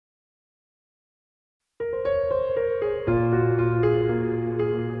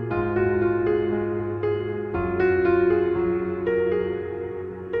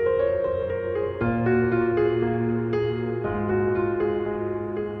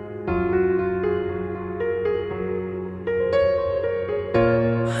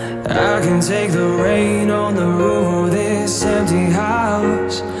can take the rain on the roof of this empty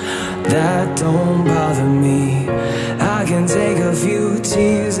house. That don't bother me. I can take a few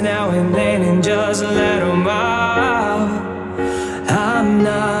tears now and then and just let them out. I'm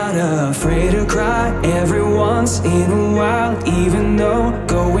not afraid to cry every once in a while, even though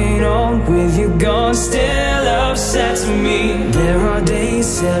going on with you gone still upsets me. There are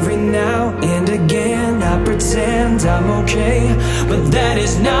days every now and again I pretend I'm okay, but that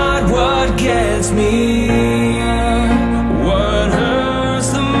is not what gets me. What hurts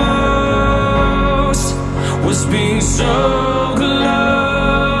the most was being so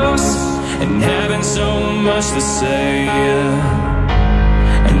close and having so much to say,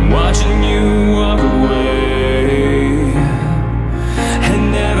 and watching you walk away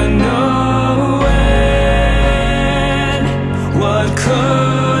and never knowing what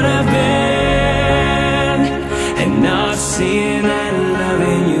could have been, and not seeing that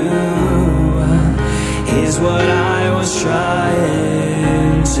loving you is what I was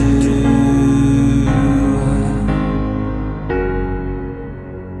trying to do.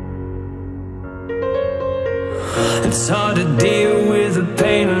 It's hard to deal with the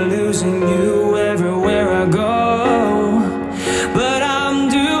pain of losing you everywhere I go, but I'm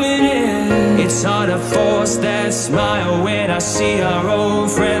doing it. It's hard to force that smile when I see our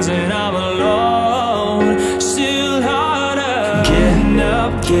old friends and I'm alone. Still harder getting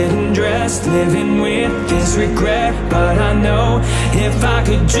up, getting dressed, living with this regret. But I know if I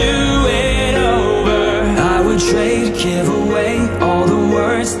could do it over, I would trade, give away all the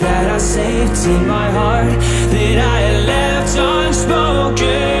words that I saved in my heart that I had left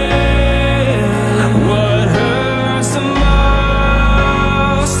unspoken. What hurts the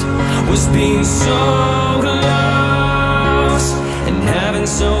most was being so close and having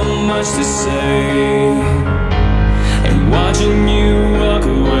so much to say, and watching you walk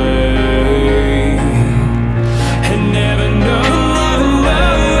away and never knowing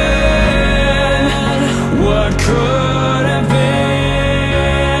what could have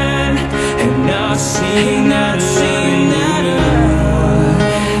been, and not seeing that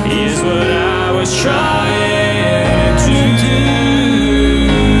is what I was trying to do.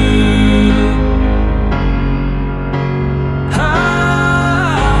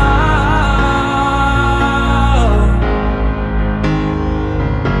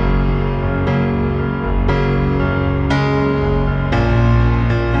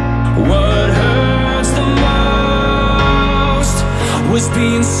 What hurts the most was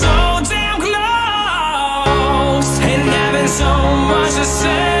being so damn close and having so much to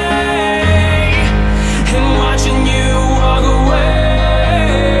say, and watching you walk away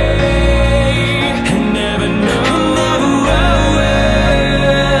and never knowing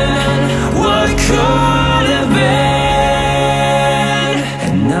what could have been,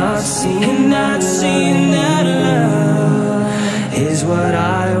 and not seeing that love is what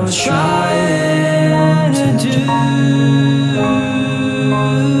I was trying